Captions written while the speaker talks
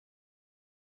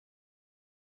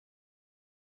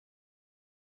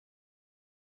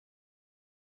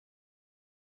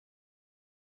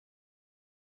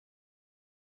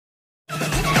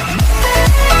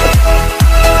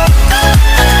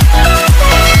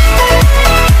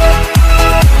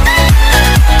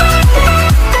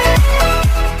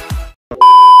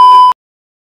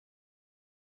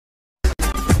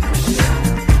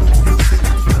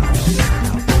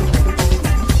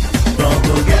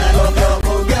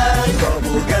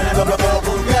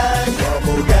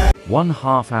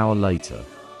1/2 hour later.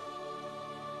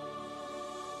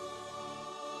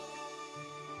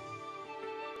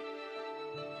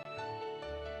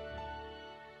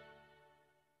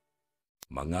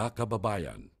 Mga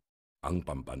kababayan, ang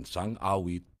pambansang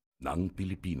awit ng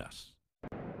Pilipinas.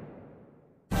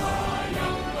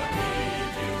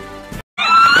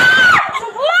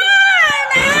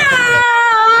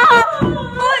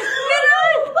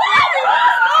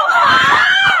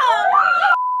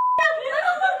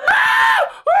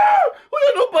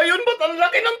 Ano ba yun? Ba't ang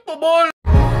laki ng tubol?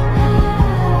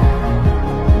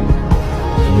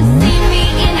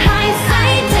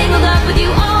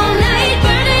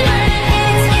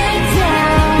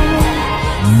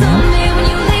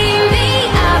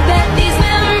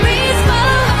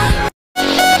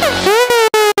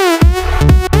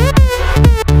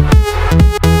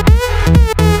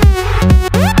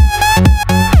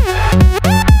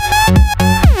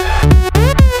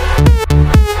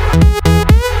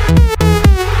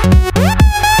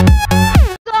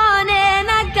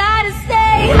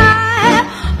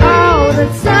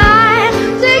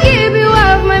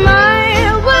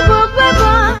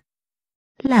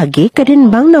 Lagi ka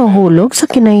din bang nahuhulog sa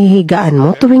kinahihigaan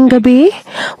mo tuwing gabi?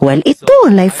 Well, ito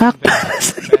ang life hack para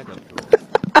sa'yo.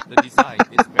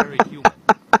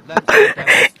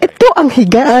 Ito ang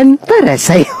higaan para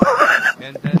sa'yo.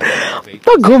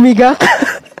 Pag humiga ka,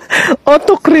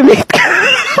 autocremate ka.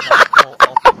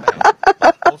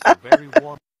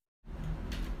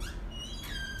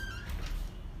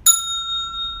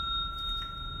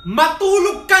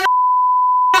 Matulog ka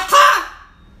na ka!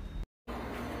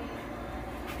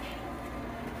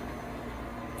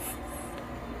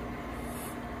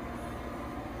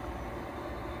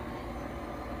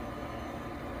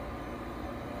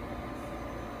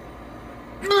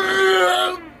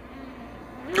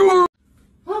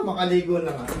 Makaligo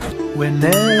na nga.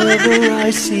 Whenever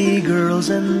I see girls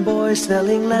and boys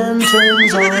selling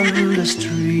lanterns on the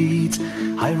street,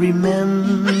 I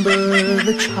remember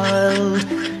the child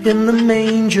in the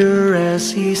manger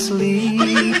as he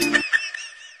sleeps.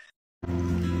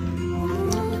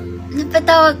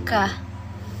 Napatawag ka?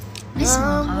 Miss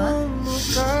mo ko? Hindi.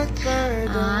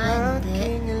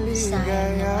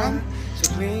 Sayang naman.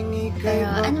 Pero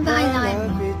ano ba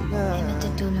kailangan mo? May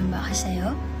matutulong ba ako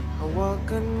sa'yo?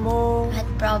 At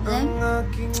problem?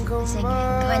 Sige,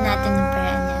 gawa natin ng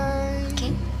paraan yan.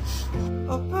 Okay?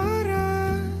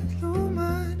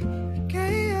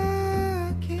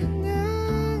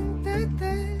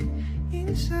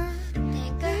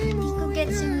 Teka, hindi ko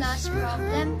gets yung last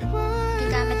problem.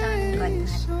 Gagamit ako ng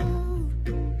godmat.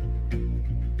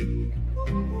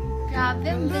 Grabe,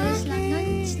 ang bilis lang nun.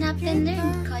 Snap and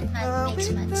learn. Godmat makes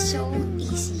math so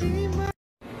easy.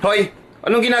 Hoy!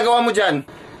 Anong ginagawa mo dyan?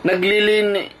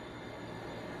 Naglilin...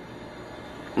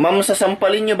 Ma'am,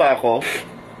 sasampalin niyo ba ako?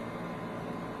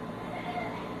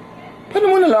 Paano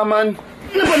mo nalaman?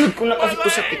 Napanood ko na kasi ito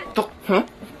sa TikTok. Huh?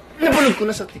 Napanood ko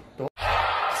na sa TikTok.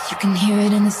 You can hear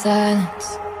it in the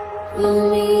silence. When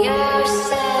we are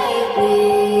safe,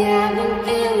 we haven't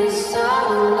been so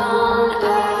long.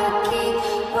 I keep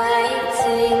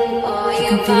waiting for you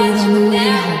can feel it on the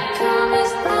way home.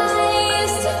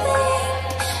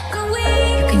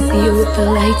 You can see it with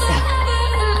the lights out.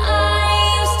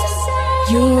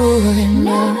 You're in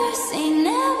love.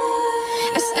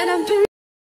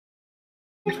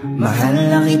 Mahal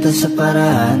lang kita sa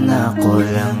paraan na ako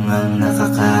lang ang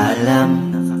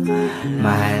nakakaalam.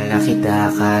 Mahal na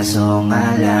kita kaso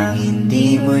nga lang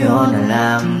hindi mo yon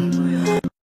alam.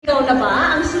 Ikaw na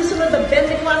ba ang susunod na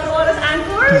 24 oras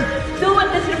anchor?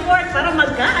 Duet this report para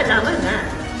magkaalaman na.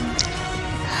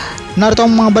 Narito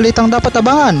ang mga balitang dapat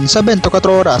abangan sa 24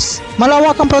 oras.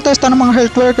 Malawak ang protesta ng mga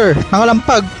health worker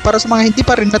nangalampag para sa mga hindi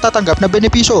pa rin natatanggap na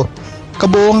benepisyo.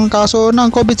 Kabuuang kaso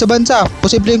ng COVID sa bansa,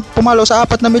 posibleng pumalo sa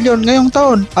 4 na milyon ngayong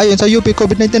taon ayon sa UP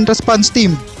COVID-19 Response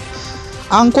Team.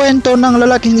 Ang kwento ng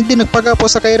lalaking hindi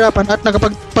nagpagapos sa kahirapan at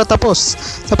nakapagpatapos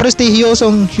sa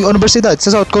prestihiyosong universidad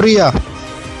sa South Korea.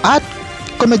 At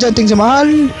komedyanteng si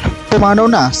Mahal, pumanaw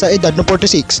na sa edad ng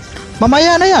 46.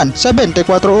 Mamaya na yan sa 24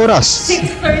 oras.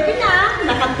 6:30 na,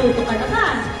 nakatuto ka na ba?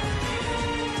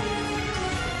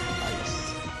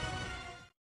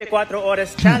 24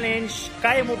 oras challenge,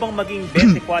 kaya mo bang maging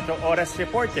 24 oras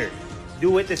reporter?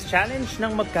 Do it this challenge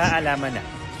ng magkaalaman na.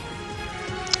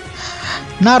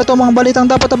 Narito ang mga balitang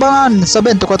dapat abangan sa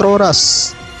 24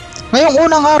 oras. Ngayong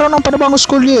unang araw ng panibagong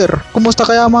school year, kumusta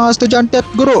kaya mga estudyante at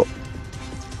guro?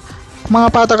 Mga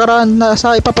patakaran na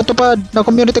sa ipapatupad na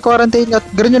community quarantine at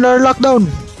granular lockdown,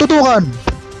 tutukan.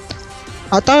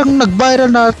 At ang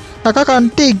nag-viral na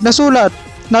nakakantig na sulat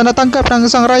na natanggap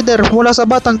ng isang rider mula sa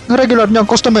batang regular niyang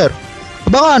customer.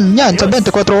 Abangan yan sa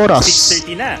 24 oras.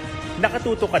 6:30 na.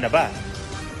 Nakatuto ka na ba?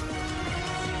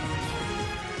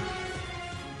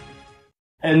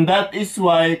 And that is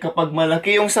why kapag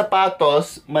malaki yung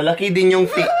sapatos, malaki din yung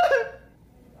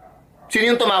Sino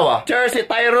yung tumawa? Teacher, si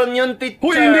Tyron yun, teacher.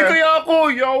 Hoy, hindi kaya ako,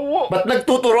 yawo. Ba't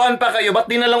nagtuturoan pa kayo? Ba't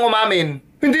di na lang umamin?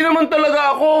 Hindi naman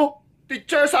talaga ako.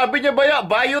 Teacher, sabi niya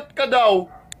bayot ka daw.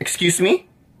 Excuse me?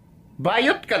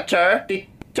 Bayot ka, teacher?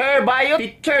 Teacher, bayot?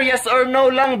 Teacher, yes or no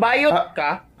lang, bayot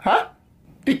ka? Ha?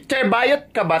 Teacher,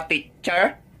 bayot ka ba,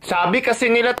 teacher? Sabi kasi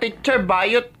nila, teacher,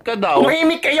 bayot ka daw.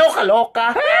 Umahimik kayo,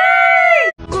 kaloka.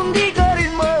 Hey! Kung di ka rin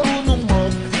marunong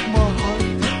magmahal,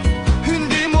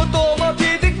 hindi mo to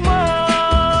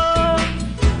matitikman.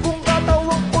 Kung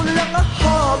tatawag ko lang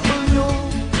habol nyo,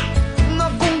 na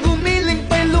kung gumiling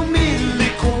pa'y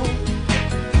lumiliko,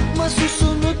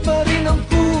 masusunod pa rin ang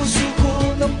puso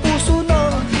ko, ng puso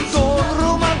ng Don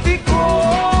Romantiko.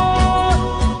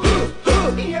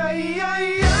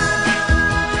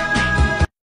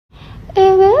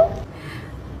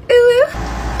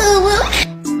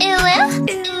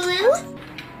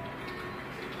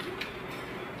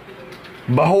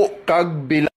 Baho kag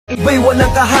bila. Iba'y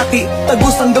walang kahati,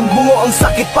 tagos hanggang bungo ang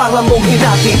sakit para mong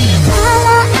hinati.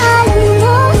 Alaala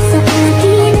mo sa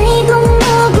akin ay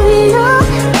gumugulo,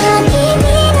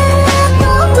 pag-ibig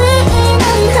ako buuin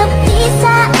ang hapdi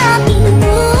sa aking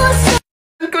puso.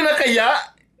 Saan ko na kaya?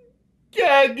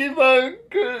 Kagi bang...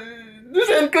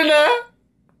 Saan ko na?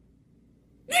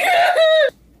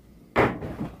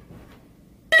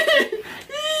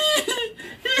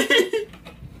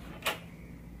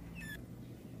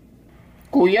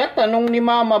 Kuya, tanong ni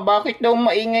Mama, bakit daw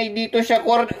maingay dito sa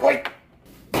kwarto? Uy!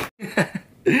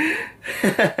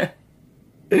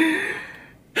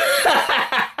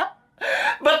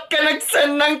 Ba't ka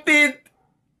nagsan ng tit?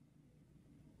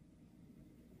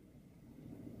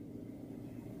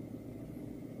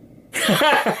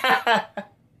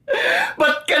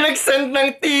 Ba't ka nagsan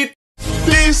ng tit?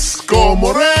 Disco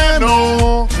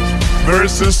Moreno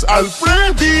versus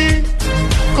Alfredi.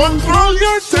 Control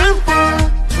your temper,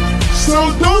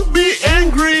 so don't be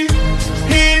angry.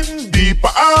 Hindi pa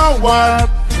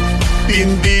awat,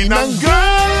 tindi ng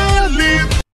galit.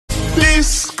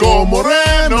 Disco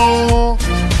Moreno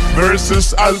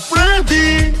versus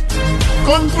Alfredi.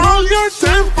 Control your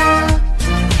temper,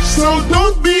 so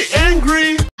don't be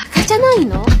angry. バカじゃない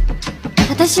の？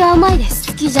私は甘いで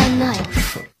す。好きじゃない。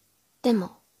で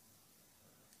も、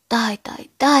大好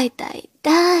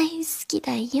き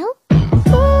だよ。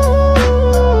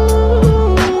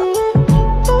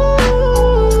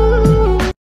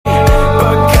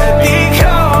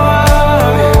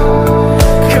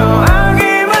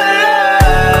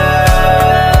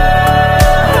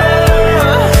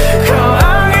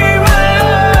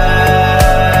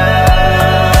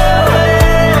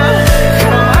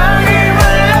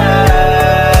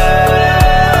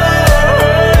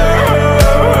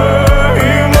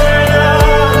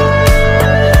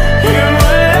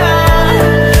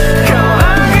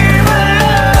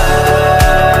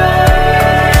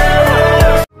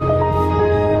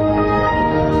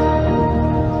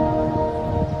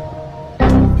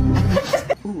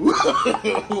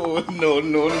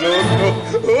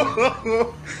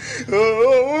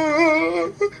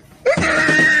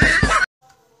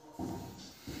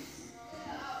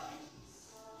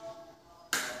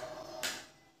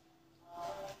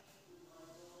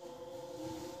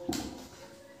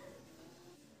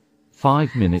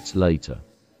Five minutes later.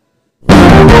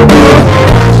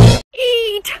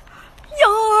 Eat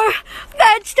your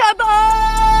vegetables!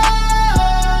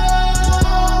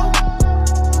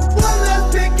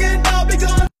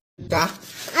 Ka?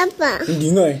 Apa?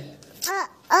 Hindi nga eh.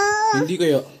 Hindi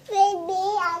kayo. Baby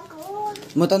ako.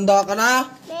 Matanda ka na?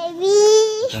 Baby.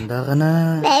 Matanda ka na.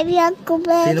 Baby ako,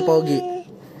 baby. Sino pogi?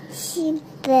 Si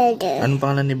brother. Anong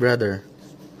pangalan ni brother?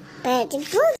 Baby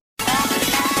ko.